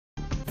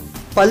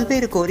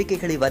பல்வேறு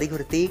கோரிக்கைகளை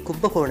வலியுறுத்தி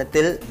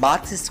கும்பகோணத்தில்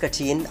மார்க்சிஸ்ட்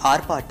கட்சியின்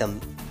ஆர்ப்பாட்டம்.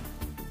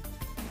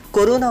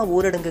 கொரோனா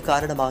ஊரடங்கு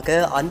காரணமாக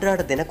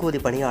அன்றாட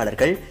தினக்கூலி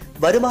பணியாளர்கள்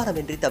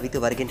வருமானமின்றி தவித்து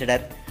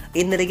வருகின்றனர்.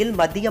 இந்நிலையில்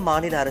மத்திய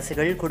மாநில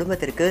அரசுகள்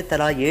குடும்பத்திற்கு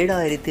தலா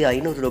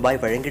 7,500 ரூபாய்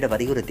வழங்கிட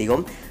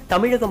வலியுறுத்தியும்,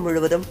 தமிழகம்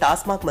முழுவதும்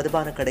டாஸ்மாக்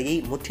மதுபான கடையை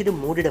முற்றிலும்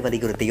மூடிட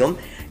வலியுறுத்தியும்,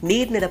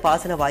 நீர்நில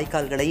பாசன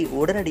வாய்க்கால்களை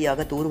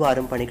உடனடியாக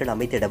தூர்வாரும் பணிகள்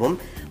அமைத்திடவும்,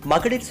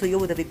 மகளிர் சுய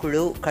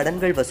உதவிக்குழு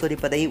கடன்கள்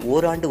வசூலிப்பதை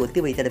ஓராண்டு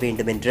ஒத்திவைத்திட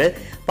வேண்டும் என்று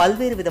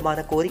பல்வேறு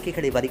விதமான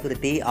கோரிக்கைகளை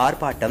வலியுறுத்தி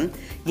ஆர்ப்பாட்டம்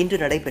இன்று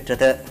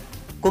நடைபெற்றது.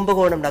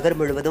 கும்பகோணம் நகர்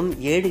முழுவதும்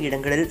 7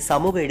 இடங்களில்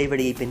சமூக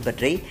இடைவெளியை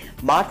பின்பற்றி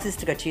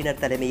மார்க்சிஸ்ட்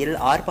கட்சியினர் தலைமையில்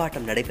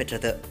ஆர்ப்பாட்டம்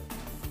நடைபெற்றது.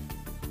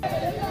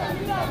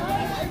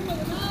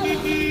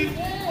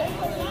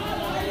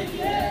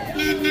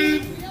 Beep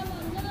beep.